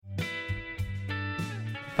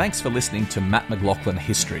Thanks for listening to Matt McLaughlin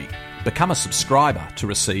History. Become a subscriber to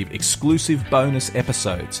receive exclusive bonus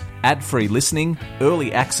episodes, ad-free listening,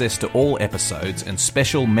 early access to all episodes, and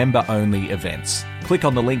special member-only events. Click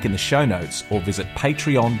on the link in the show notes or visit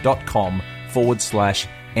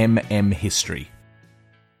patreon.com/mmhistory.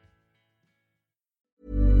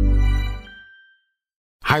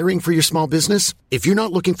 Hiring for your small business? If you're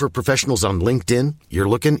not looking for professionals on LinkedIn, you're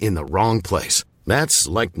looking in the wrong place. That's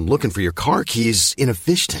like looking for your car keys in a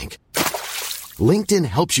fish tank. LinkedIn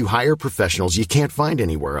helps you hire professionals you can't find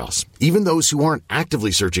anywhere else, even those who aren't actively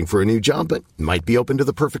searching for a new job but might be open to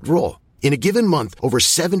the perfect role. In a given month, over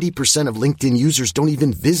 70% of LinkedIn users don't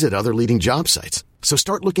even visit other leading job sites. So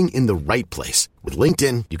start looking in the right place. With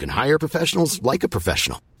LinkedIn, you can hire professionals like a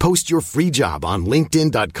professional. Post your free job on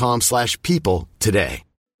linkedin.com/people today.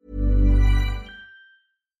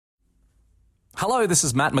 Hello, this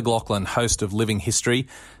is Matt McLaughlin, host of Living History,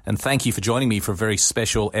 and thank you for joining me for a very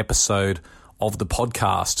special episode of the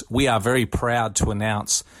podcast. We are very proud to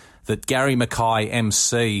announce that Gary Mackay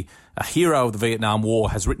MC, a hero of the Vietnam War,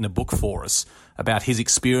 has written a book for us about his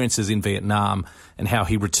experiences in Vietnam and how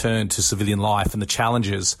he returned to civilian life and the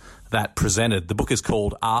challenges that presented. The book is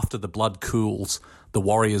called After the Blood Cools, The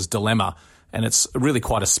Warrior's Dilemma, and it's really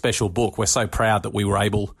quite a special book. We're so proud that we were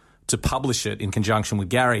able to publish it in conjunction with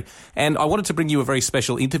Gary. And I wanted to bring you a very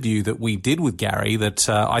special interview that we did with Gary that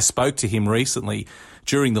I spoke to him recently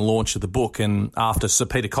during the launch of the book and after Sir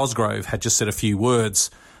Peter Cosgrove had just said a few words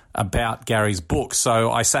about Gary's book.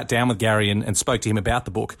 So I sat down with Gary and spoke to him about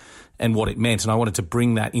the book and what it meant, and I wanted to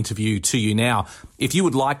bring that interview to you now. If you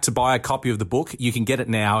would like to buy a copy of the book, you can get it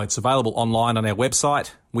now. It's available online on our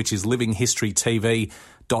website, which is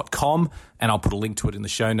livinghistorytv.com, and I'll put a link to it in the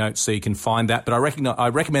show notes so you can find that. But I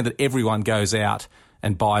recommend that everyone goes out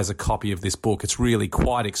and buys a copy of this book. It's really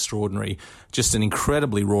quite extraordinary, just an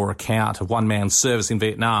incredibly raw account of one man's service in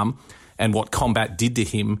Vietnam and what combat did to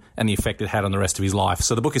him and the effect it had on the rest of his life.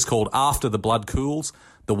 So the book is called After the Blood Cools,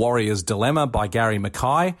 The Warrior's Dilemma by Gary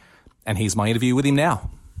Mackay, and here's my interview with him now.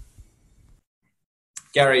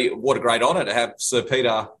 Gary, what a great honour to have Sir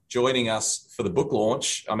Peter joining us for the book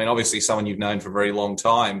launch. I mean, obviously someone you've known for a very long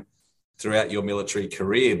time throughout your military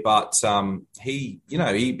career, but he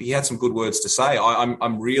had some good words to say.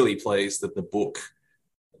 I'm really pleased that the book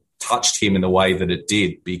touched him in the way that it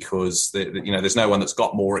did, because there's no one that's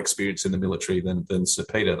got more experience in the military than Sir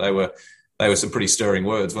Peter. They were some pretty stirring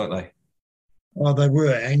words, weren't they? Oh, they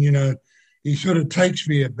were, and he sort of takes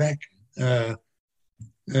me aback,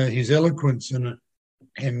 his eloquence and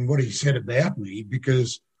what he said about me,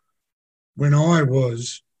 because when I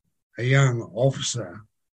was a young officer,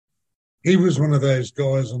 he was one of those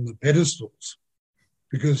guys on the pedestals,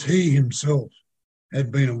 because he himself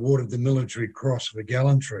had been awarded the Military Cross for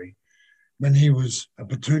gallantry when he was a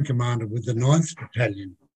platoon commander with the 9th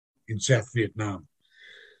Battalion in South Vietnam.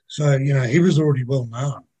 So, he was already well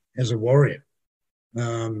known as a warrior.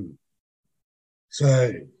 I'm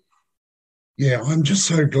just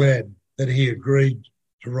so glad that he agreed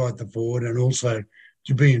to write the foreword and also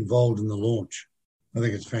to be involved in the launch. I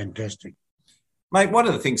think it's fantastic. Mate, one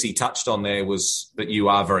of the things he touched on there was that you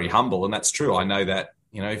are very humble, and that's true. I know that,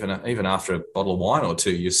 even after a bottle of wine or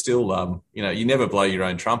two, you're still, you never blow your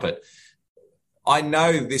own trumpet. I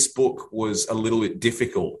know this book was a little bit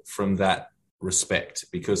difficult from that respect,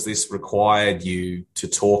 because this required you to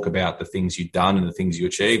talk about the things you'd done and the things you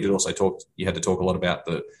achieved. It also you had to talk a lot about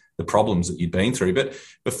the problems that you'd been through. But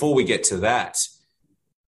before we get to that,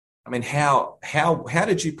 I mean, how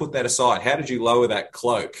did you put that aside? How did you lower that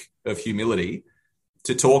cloak of humility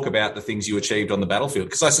to talk about the things you achieved on the battlefield?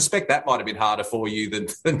 Because I suspect that might have been harder for you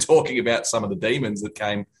than talking about some of the demons that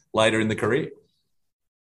came later in the career.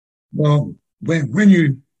 Well, when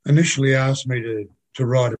you initially asked me to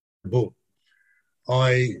write a book,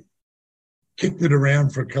 I kicked it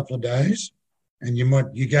around for a couple of days, and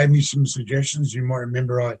you gave me some suggestions. You might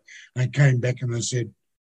remember I came back and I said,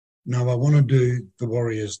 no, I want to do The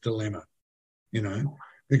Warrior's Dilemma,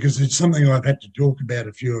 because it's something I've had to talk about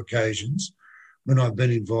a few occasions when I've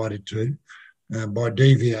been invited to by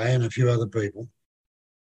DVA and a few other people.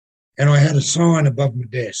 And I had a sign above my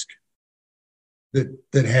desk that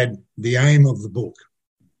had the aim of the book.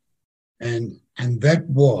 And that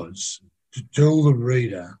was to tell the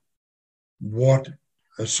reader what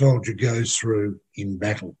a soldier goes through in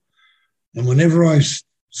battle. And whenever I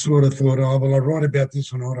sort of thought, I'll write about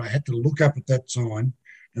this or not, I had to look up at that sign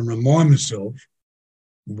and remind myself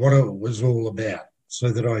what it was all about,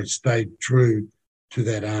 so that I stayed true to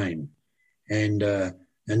that aim and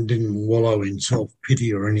didn't wallow in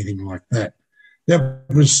self-pity or anything like that. That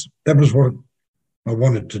was what I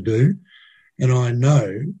wanted to do. And I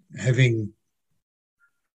know, having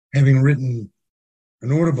having written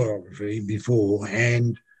an autobiography before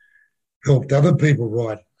and helped other people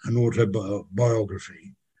write an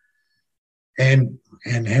autobiography, and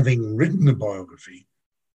having written the biography,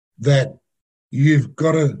 that you've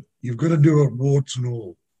got to do it warts and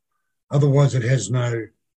all. Otherwise, it has no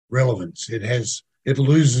relevance. It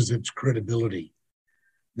loses its credibility.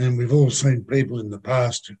 And we've all seen people in the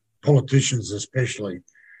past, politicians especially,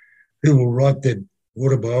 who will write their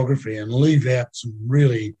autobiography and leave out some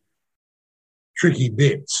really tricky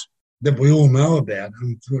bits that we all know about.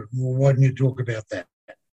 And thought, well, why didn't you talk about that?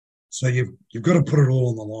 So you've got to put it all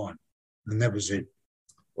on the line. And that was it.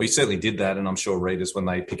 Well, you certainly did that, and I'm sure readers, when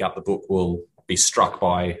they pick up the book, will be struck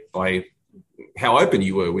by how open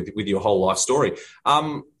you were with your whole life story.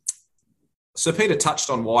 So Peter touched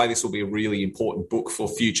on why this will be a really important book for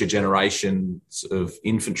future generations of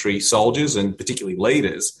infantry soldiers and particularly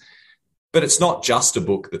leaders. But it's not just a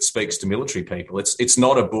book that speaks to military people. It's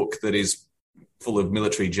not a book that is full of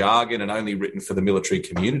military jargon and only written for the military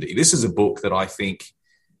community. This is a book that I think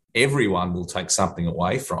everyone will take something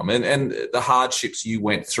away from. And the hardships you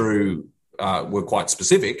went through were quite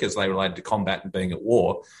specific as they related to combat and being at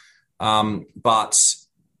war. But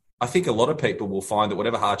I think a lot of people will find that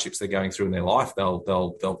whatever hardships they're going through in their life,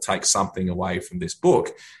 they'll take something away from this book.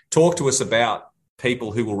 Talk to us about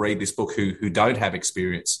people who will read this book who don't have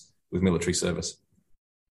experience with military service.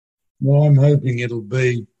 Well, I'm hoping it'll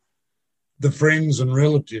be the friends and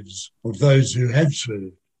relatives of those who have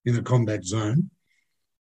served in a combat zone.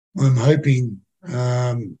 I'm hoping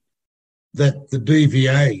that the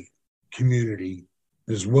DVA community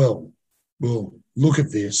as well will look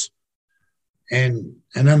at this and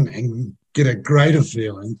get a greater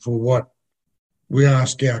feeling for what we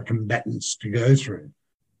ask our combatants to go through.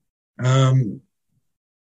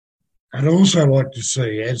 I'd also like to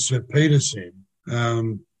see, as Sir Peter said,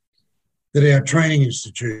 that our training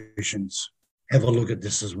institutions have a look at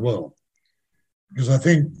this as well. Because I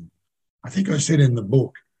think I said in the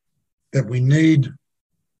book that we need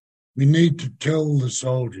to tell the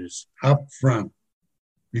soldiers up front,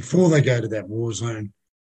 before they go to that war zone,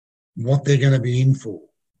 what they're going to be in for.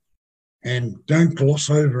 And don't gloss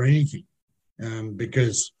over anything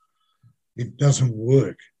because it doesn't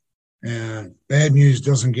work. Bad news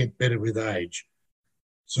doesn't get better with age.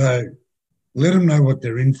 So let them know what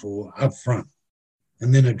they're in for up front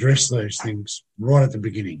and then address those things right at the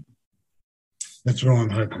beginning. That's what I'm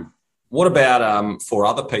hoping. What about for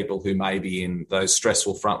other people who may be in those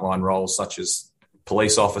stressful frontline roles, such as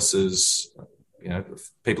police officers,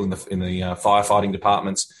 people in the firefighting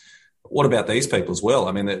departments? What about these people as well?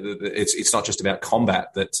 I mean, it's not just about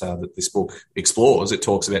combat that this book explores. It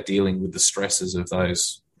talks about dealing with the stresses of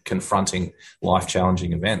those confronting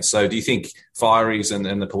life-challenging events. So do you think fireys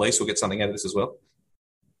and the police will get something out of this as well?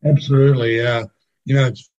 Absolutely.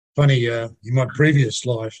 It's funny, in my previous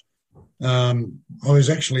life, I was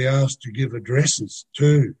actually asked to give addresses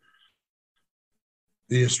to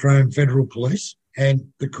the Australian Federal Police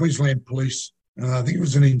and the Queensland Police. I think it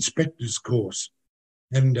was an inspector's course.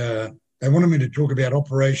 And they wanted me to talk about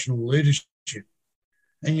operational leadership.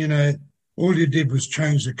 And, all you did was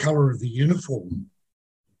change the colour of the uniform.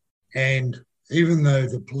 And even though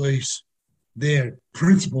the police, their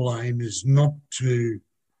principal aim is not to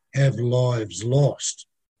have lives lost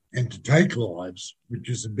and to take lives, which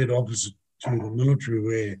is a bit opposite to the military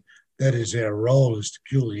where that is our role, is to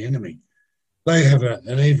kill the enemy. They have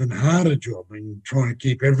an even harder job in trying to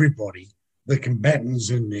keep everybody, the combatants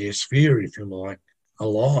in their sphere, if you like,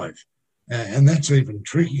 alive. And that's even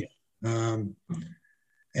trickier. And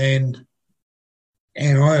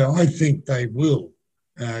I think they will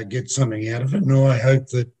get something out of it. And I hope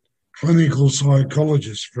that clinical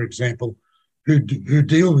psychologists, for example, who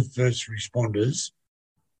deal with first responders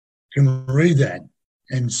can read that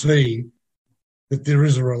and see that there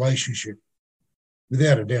is a relationship.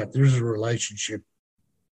 Without a doubt, there is a relationship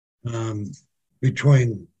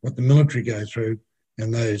between what the military go through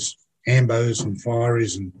and those ambos and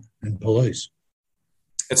fireys and police.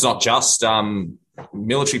 It's not just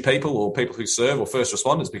military people or people who serve or first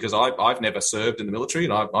responders, because I've never served in the military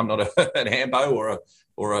and I'm not an ambo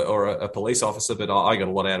or a police officer, but I got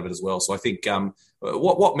a lot out of it as well. So I think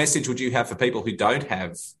what message would you have for people who don't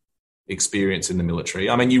have experience in the military?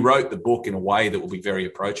 I mean, you wrote the book in a way that will be very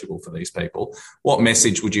approachable for these people. What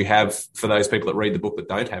message would you have for those people that read the book that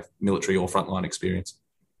don't have military or frontline experience?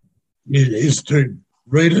 It is to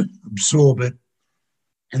read it, absorb it,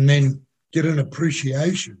 and then get an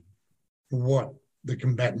appreciation for what the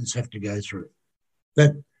combatants have to go through.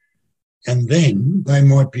 And then they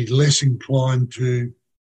might be less inclined to,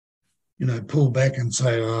 pull back and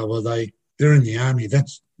say, oh, well, they're in the army.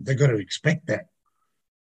 They've got to expect that.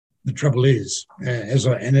 the trouble is, as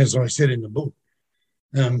I said in the book,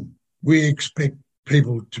 we expect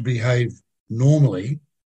people to behave normally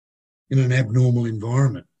in an abnormal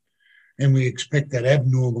environment, and we expect that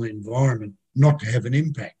abnormal environment not to have an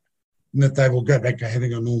impact, and that they will go back to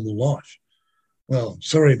having a normal life. Well,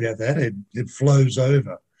 sorry about that. It flows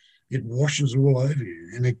over. It washes all over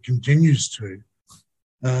you, and it continues to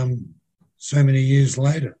so many years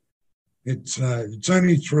later. It's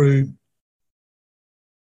only through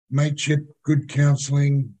mateship, good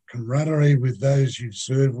counselling, camaraderie with those you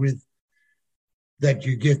serve with, that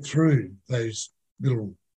you get through those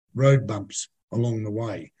little road bumps along the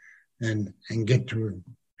way and get to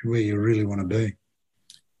where you really want to be.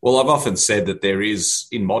 Well, I've often said that there is,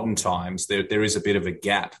 in modern times, there is a bit of a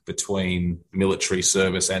gap between military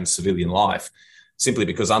service and civilian life, simply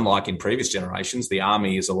because, unlike in previous generations, the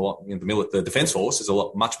army is the Defence Force is a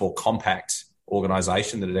lot much more compact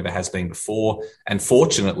organisation than it ever has been before. And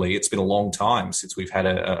fortunately, it's been a long time since we've had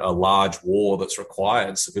a large war that's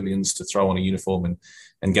required civilians to throw on a uniform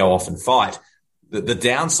and go off and fight. The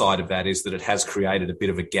downside of that is that it has created a bit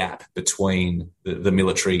of a gap between the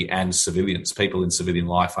military and civilians. People in civilian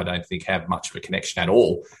life, I don't think, have much of a connection at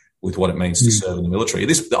all with what it means to serve in the military.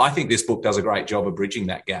 I think this book does a great job of bridging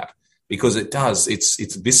that gap, because it does.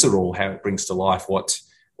 It's visceral how it brings to life what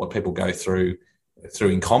people go through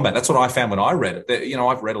in combat. That's what I found when I read it.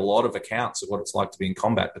 I've read a lot of accounts of what it's like to be in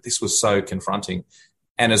combat, but this was so confronting.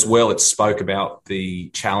 And as well, it spoke about the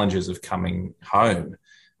challenges of coming home.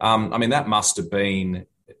 That must have been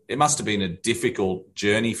a difficult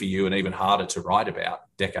journey for you, and even harder to write about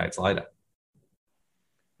decades later.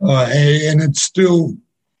 And it still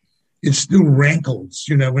rankles,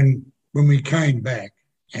 when we came back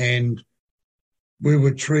and we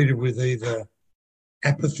were treated with either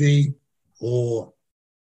apathy or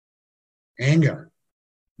anger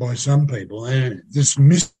by some people, and this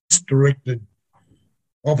misdirected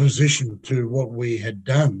opposition to what we had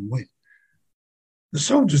done. The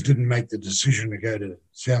soldiers didn't make the decision to go to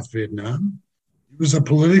South Vietnam. It was a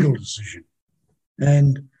political decision.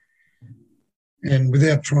 And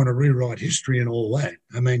without trying to rewrite history and all that,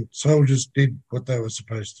 soldiers did what they were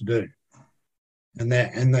supposed to do. And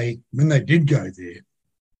when they did go there,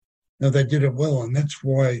 they did it well. And that's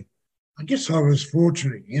why I guess I was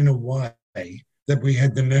fortunate in a way that we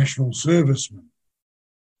had the national servicemen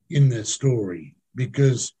in the story,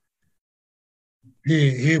 because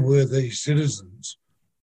here were these citizens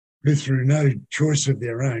who, through no choice of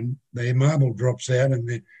their own, their marble drops out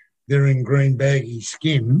and they're in green baggy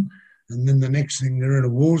skin, and then the next thing they're in a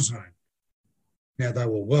war zone. Now, they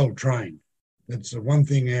were well trained. That's the one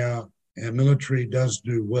thing our military does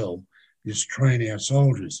do well, is train our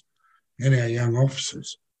soldiers and our young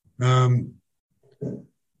officers. But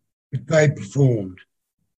they performed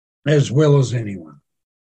as well as anyone.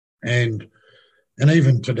 And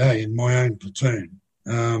even today in my own platoon,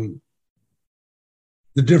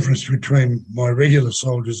 the difference between my regular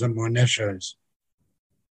soldiers and my nashos,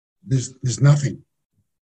 there's nothing.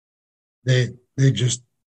 They're just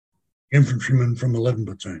infantrymen from 11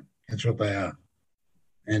 platoon. That's what they are.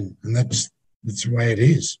 And that's the way it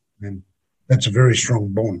is. And that's a very strong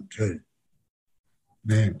bond too.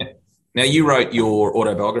 Yeah. Now, you wrote your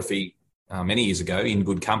autobiography many years ago, In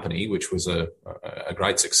Good Company, which was a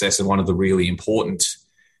great success and one of the really important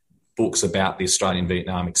books about the Australian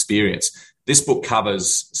Vietnam experience. This book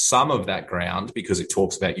covers some of that ground because it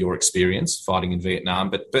talks about your experience fighting in Vietnam.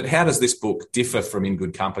 But how does this book differ from In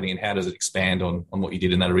Good Company, and how does it expand on what you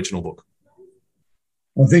did in that original book?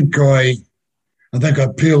 I think I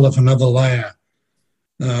peeled off another layer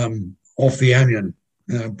off the onion,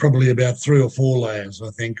 probably about 3 or 4 layers. I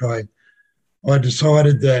think I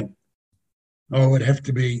decided that I would have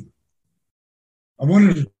to be. I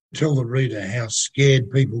wanted to tell the reader how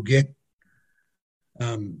scared people get,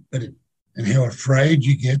 and how afraid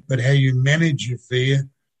you get, but how you manage your fear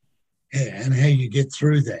and how you get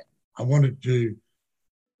through that. I wanted to.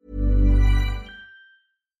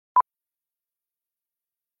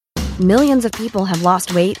 Millions of people have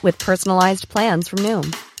lost weight with personalized plans from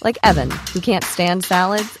Noom. Like Evan, who can't stand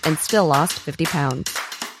salads and still lost 50 pounds.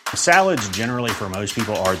 Salads generally for most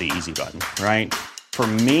people are the easy button, right? For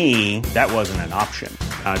me, that wasn't an option.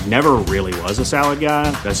 I never really was a salad guy.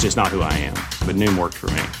 That's just not who I am. But Noom worked for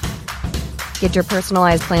me. Get your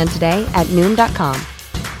personalized plan today at Noom.com.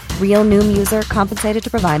 Real Noom user compensated to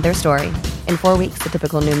provide their story. In 4 weeks, the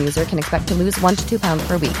typical Noom user can expect to lose 1 to 2 pounds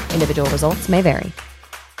per week. Individual results may vary.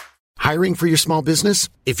 Hiring for your small business?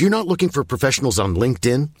 If you're not looking for professionals on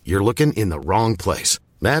LinkedIn, you're looking in the wrong place.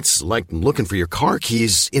 That's like looking for your car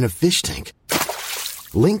keys in a fish tank.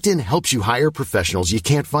 LinkedIn helps you hire professionals you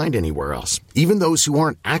can't find anywhere else, even those who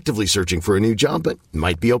aren't actively searching for a new job but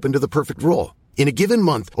might be open to the perfect role. In a given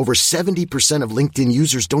month, over 70% of LinkedIn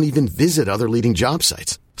users don't even visit other leading job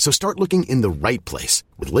sites. So start looking in the right place.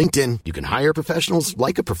 With LinkedIn, you can hire professionals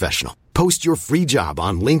like a professional. Post your free job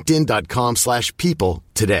on linkedin.com/people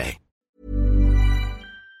today.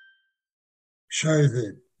 Show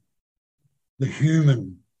the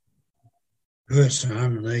human person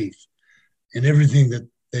underneath and everything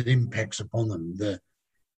that impacts upon them, the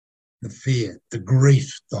fear, the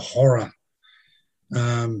grief, the horror.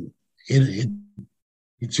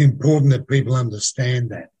 It's important that people understand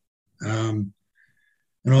that.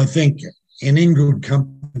 And I think in Good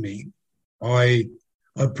Company, I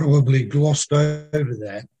probably glossed over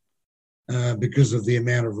that because of the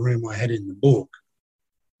amount of room I had in the book.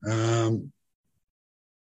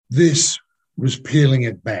 This was peeling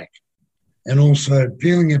it back, and also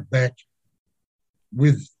peeling it back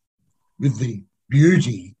with the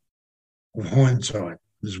beauty of hindsight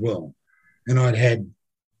as well. And I'd had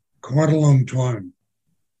quite a long time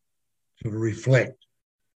to reflect.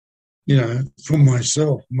 For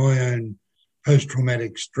myself, my own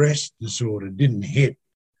post-traumatic stress disorder didn't hit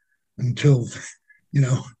until,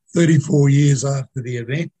 34 years after the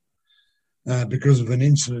event because of an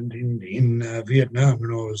incident in Vietnam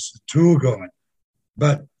when I was a tour guide.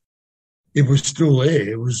 But it was still there.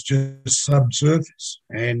 It was just subsurface.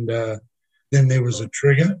 And then there was a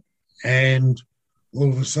trigger, and all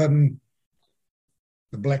of a sudden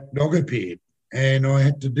the black dog appeared, and I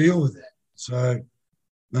had to deal with that. So...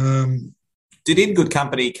 Did In Good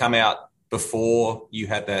Company come out before you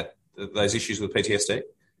had those issues with PTSD?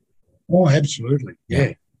 Oh, absolutely,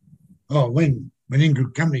 yeah. Oh, when In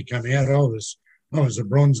Good Company came out, I was a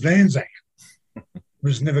bronze Anzac. It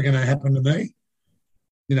was never going to happen to me.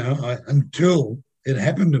 Until it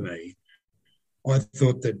happened to me, I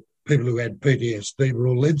thought that people who had PTSD were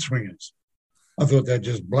all lead swingers. I thought they'd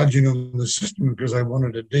just bludgeon on the system because they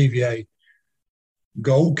wanted a DVA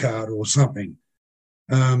gold card or something.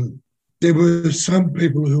 There were some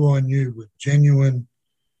people who I knew were genuine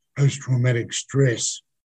post-traumatic stress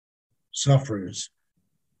sufferers,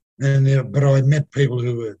 but I met people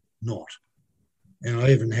who were not. And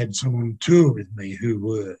I even had someone on tour with me who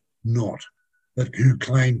were not, but who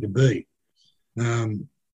claimed to be.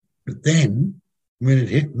 But then, when it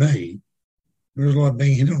hit me, it was like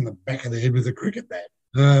being hit on the back of the head with a cricket bat.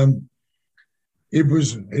 It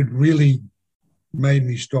really made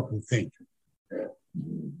me stop and think.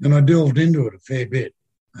 And I delved into it a fair bit.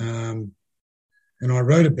 And I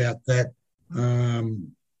wrote about that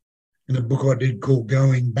in a book I did called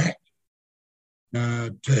Going Back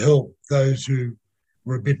to help those who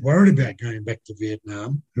were a bit worried about going back to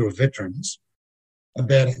Vietnam, who are veterans,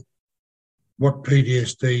 about what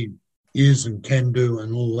PTSD is and can do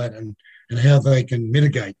and all that, and how they can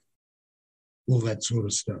mitigate all that sort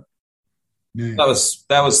of stuff. Yeah. That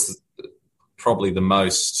was probably the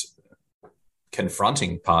most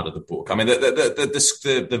confronting part of the book. I mean,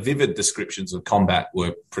 the vivid descriptions of combat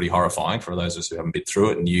were pretty horrifying for those of us who haven't been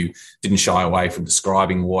through it, and you didn't shy away from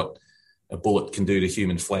describing what a bullet can do to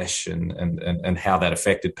human flesh and how that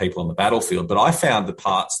affected people on the battlefield. But I found the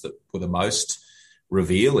parts that were the most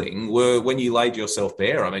revealing were when you laid yourself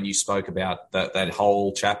bare. I mean, you spoke about that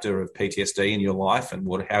whole chapter of PTSD in your life and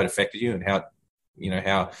how it affected you and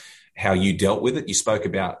how you dealt with it. You spoke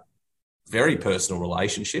about very personal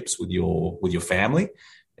relationships with your family.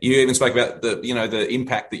 You even spoke about the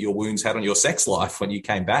impact that your wounds had on your sex life when you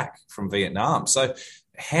came back from Vietnam. So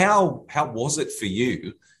how was it for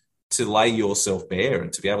you to lay yourself bare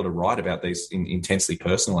and to be able to write about these intensely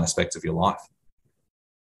personal aspects of your life?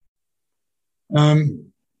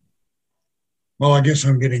 Well, I guess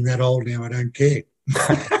I'm getting that old now. I don't care.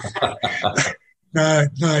 No,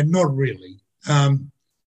 not really.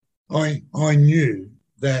 I knew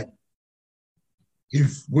that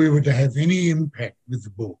if we were to have any impact with the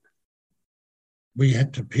book, we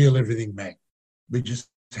had to peel everything back. We just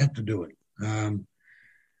had to do it.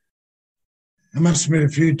 I must admit, a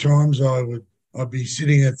few times I'd be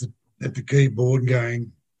sitting at the keyboard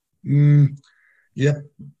going, yep,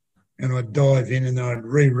 and I'd dive in and I'd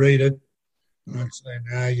reread it, and I'd say,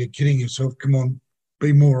 "No, you're kidding yourself. Come on,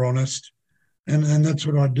 be more honest," and that's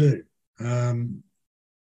what I do. I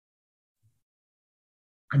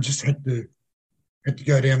just had to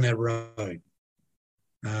go down that road.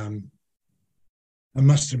 I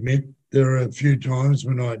must admit, there are a few times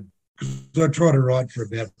when because I try to write for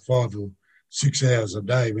about 5 or 6 hours a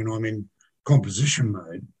day when I'm in composition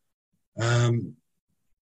mode.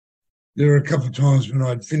 There are a couple of times when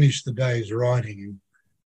I'd finish the day's writing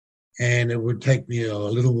and it would take me a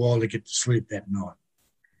little while to get to sleep that night.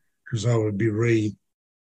 because I would be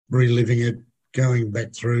reliving it, going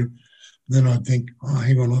back through. Then I'd think, oh,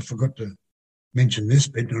 hang on, I forgot to mention this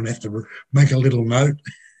bit, and I'd have to make a little note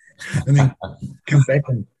and then come back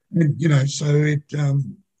and so it.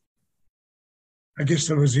 I guess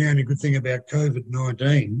that was the only good thing about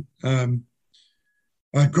COVID-19.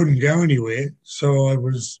 I couldn't go anywhere, so I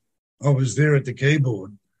was there at the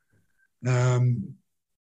keyboard, and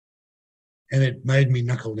it made me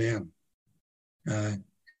knuckle down and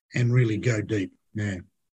really go deep. Yeah.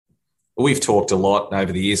 We've talked a lot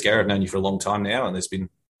over the years, Gary. I've known you for a long time now, and there's been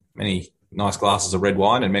many nice glasses of red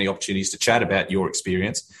wine and many opportunities to chat about your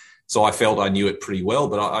experience. So I felt I knew it pretty well,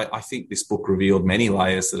 but I think this book revealed many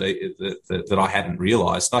layers that I hadn't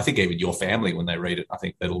realised. And I think even your family, when they read it, I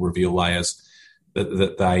think that'll reveal layers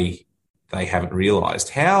that they haven't realised.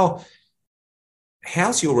 How's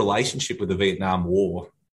your relationship with the Vietnam War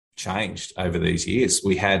changed over these years?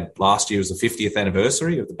 We had last year was the 50th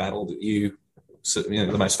anniversary of the battle that the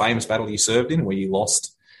most famous battle you served in, where you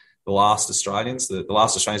lost the last Australians. The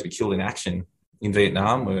last Australians to be killed in action in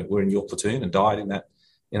Vietnam were in your platoon and died in that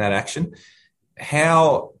action.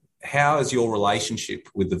 How has your relationship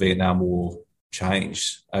with the Vietnam War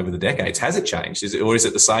changed over the decades? Has it changed? Is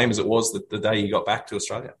it the same as it was the day you got back to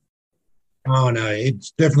Australia? Oh no, it's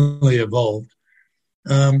definitely evolved.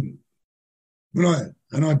 When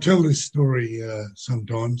I tell this story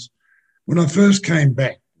sometimes, when I first came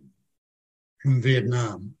back from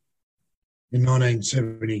Vietnam in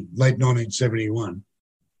late 1971,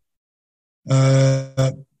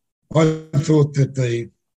 I thought that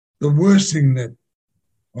the worst thing that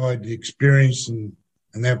I'd experienced, and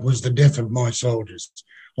that was the death of my soldiers.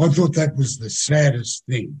 I thought that was the saddest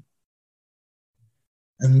thing.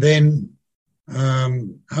 And then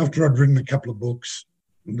after I'd written a couple of books,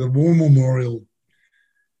 the War Memorial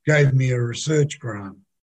gave me a research grant.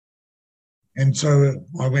 And so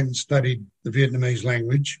I went and studied the Vietnamese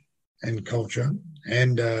language and culture.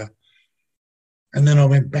 And then I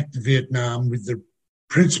went back to Vietnam with the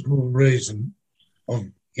principal reason of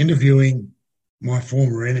interviewing my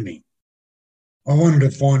former enemy. I wanted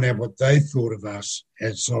to find out what they thought of us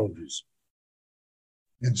as soldiers.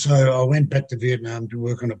 And so I went back to Vietnam to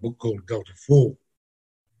work on a book called Delta 4.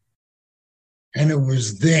 And it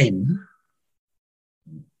was then,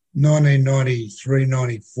 1993,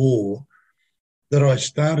 94, that I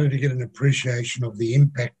started to get an appreciation of the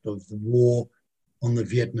impact of the war on the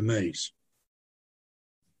Vietnamese.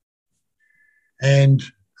 And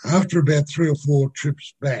after about 3 or 4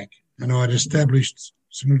 trips back, and I'd established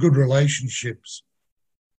some good relationships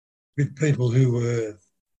with people who were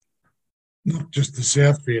not just the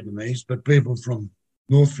South Vietnamese, but people from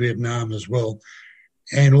North Vietnam as well,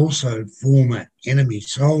 and also former enemy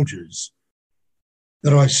soldiers,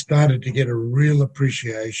 that I started to get a real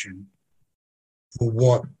appreciation for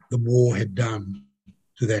what the war had done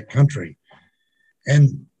to that country.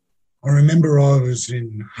 And I remember I was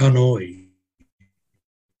in Hanoi,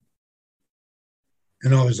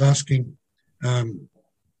 and I was asking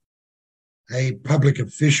a public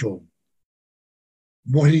official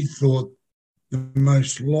what he thought the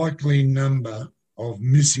most likely number of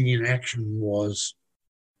missing in action was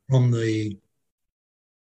from the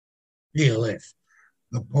PLF,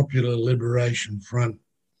 the Popular Liberation Front,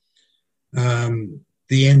 the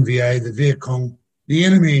NVA, the Viet Cong, the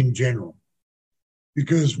enemy in general,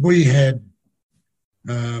 because we had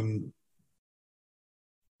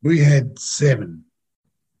 7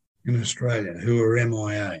 in Australia who were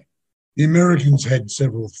MIA. The Americans had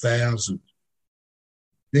several thousand.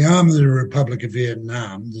 The Army of the Republic of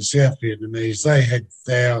Vietnam, the South Vietnamese, they had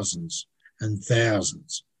thousands and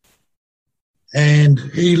thousands. And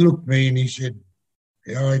he looked at me and he said,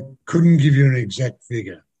 I couldn't give you an exact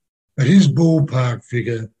figure, but his ballpark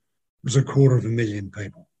figure was 250,000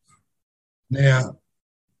 people. Now,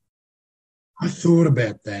 I thought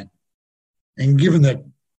about that, and given that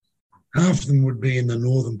half of them would be in the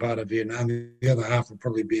northern part of Vietnam, the other half would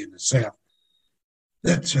probably be in the south,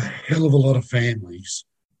 that's a hell of a lot of families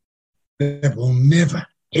that will never,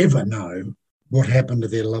 ever know what happened to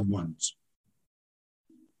their loved ones.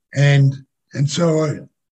 And so,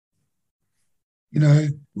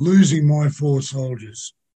 losing my 4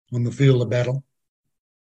 soldiers on the field of battle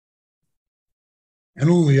and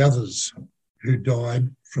all the others who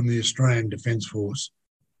died from the Australian Defence Force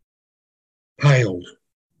paled.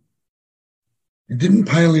 It didn't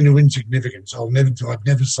pale into insignificance. I'd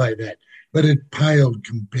never say that, but it paled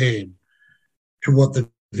compared to what the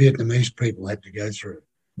Vietnamese people had to go through,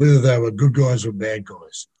 whether they were good guys or bad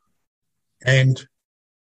guys. And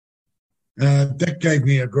that gave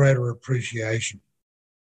me a greater appreciation.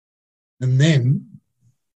 And then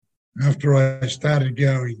after I started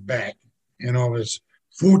going back, and I was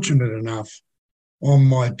fortunate enough on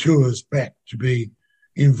my tours back to be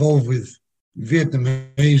involved with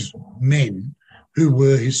Vietnamese men who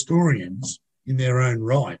were historians in their own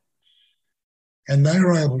right. And they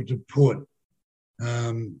were able to put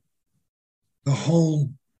the whole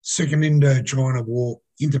Second Indochina War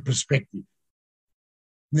into perspective.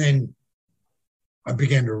 Then I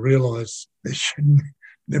began to realise there should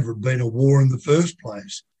never have been a war in the first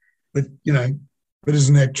place. But, but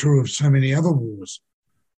isn't that true of so many other wars?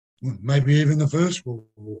 Well, maybe even the First World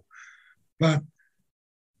War. But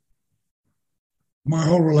my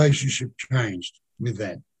whole relationship changed with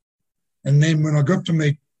that. And then when I got to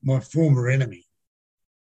meet my former enemy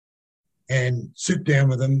and sit down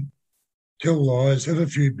with them, tell lies, have a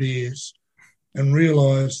few beers, and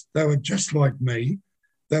realise they were just like me.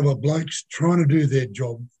 They were blokes trying to do their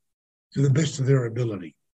job to the best of their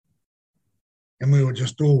ability. And we were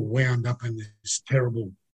just all wound up in this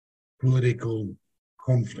terrible political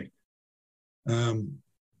conflict. And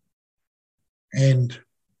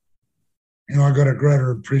I got a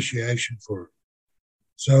greater appreciation for it.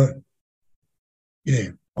 So, yeah,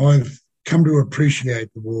 I've come to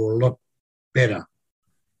appreciate the war a lot better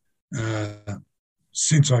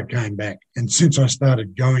since I came back and since I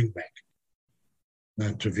started going back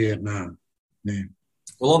to Vietnam. Yeah.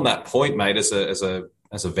 Well, on that point, mate, as a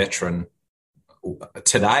veteran,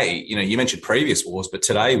 today, you mentioned previous wars, but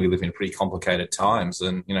today we live in pretty complicated times.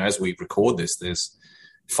 And, as we record this, there's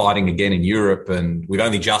fighting again in Europe, and we've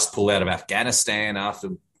only just pulled out of Afghanistan after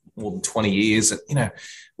more than 20 years. And,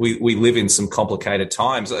 we live in some complicated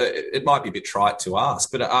times. It might be a bit trite to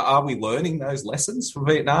ask, but are we learning those lessons from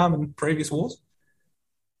Vietnam and previous wars?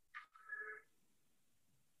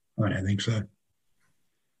 I don't think so.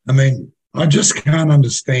 I mean, I just can't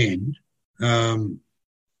understand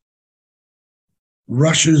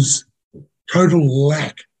Russia's total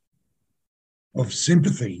lack of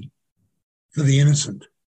sympathy for the innocent.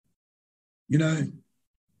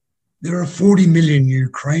 There are 40 million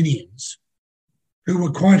Ukrainians who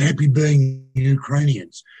were quite happy being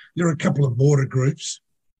Ukrainians. There are a couple of border groups,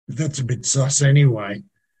 but that's a bit sus anyway.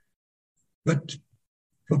 But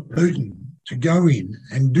for Putin to go in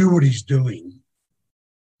and do what he's doing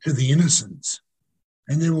to the innocents,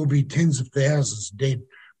 and there will be tens of thousands dead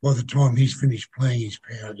by the time he's finished playing his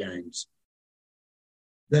power games.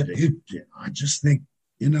 I just think,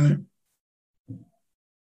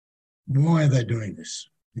 why are they doing this?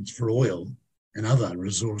 It's for oil and other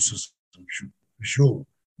resources, I'm sure, for sure.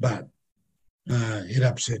 But it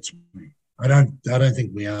upsets me. I don't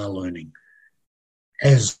think we are learning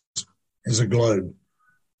as a globe,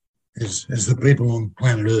 as the people on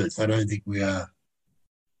planet Earth. I don't think we are.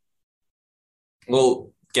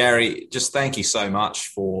 Well, Gary, just thank you so much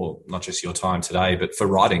for not just your time today, but for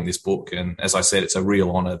writing this book. And as I said, it's a real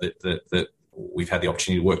honour that we've had the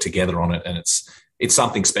opportunity to work together on it. And it's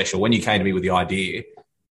something special. When you came to me with the idea,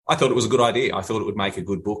 I thought it was a good idea. I thought it would make a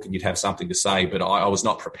good book and you'd have something to say, but I was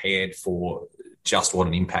not prepared for just what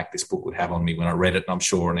an impact this book would have on me when I read it. And I'm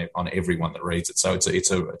sure on everyone that reads it. So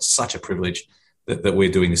it's such a privilege that we're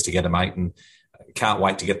doing this together, mate. And can't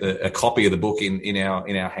wait to get a copy of the book in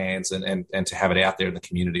our hands and to have it out there in the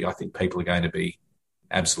community. I think people are going to be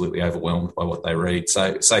absolutely overwhelmed by what they read.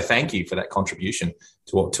 So thank you for that contribution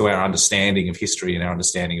to our understanding of history and our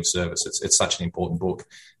understanding of service. It's such an important book.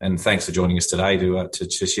 And thanks for joining us today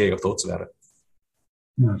to share your thoughts about it.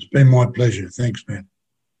 No, it's been my pleasure. Thanks, man.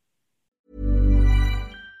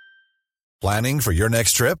 Planning for your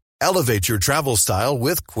next trip? Elevate your travel style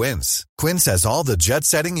with Quince. Quince has all the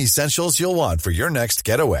jet-setting essentials you'll want for your next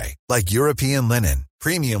getaway, like European linen,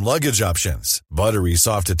 premium luggage options, buttery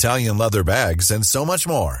soft Italian leather bags, and so much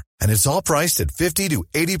more. And it's all priced at 50 to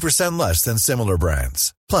 80% less than similar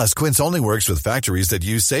brands. Plus, Quince only works with factories that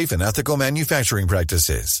use safe and ethical manufacturing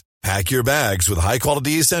practices. Pack your bags with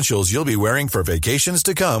high-quality essentials you'll be wearing for vacations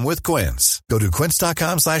to come with Quince. Go to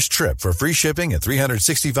quince.com/trip for free shipping and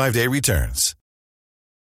 365-day returns.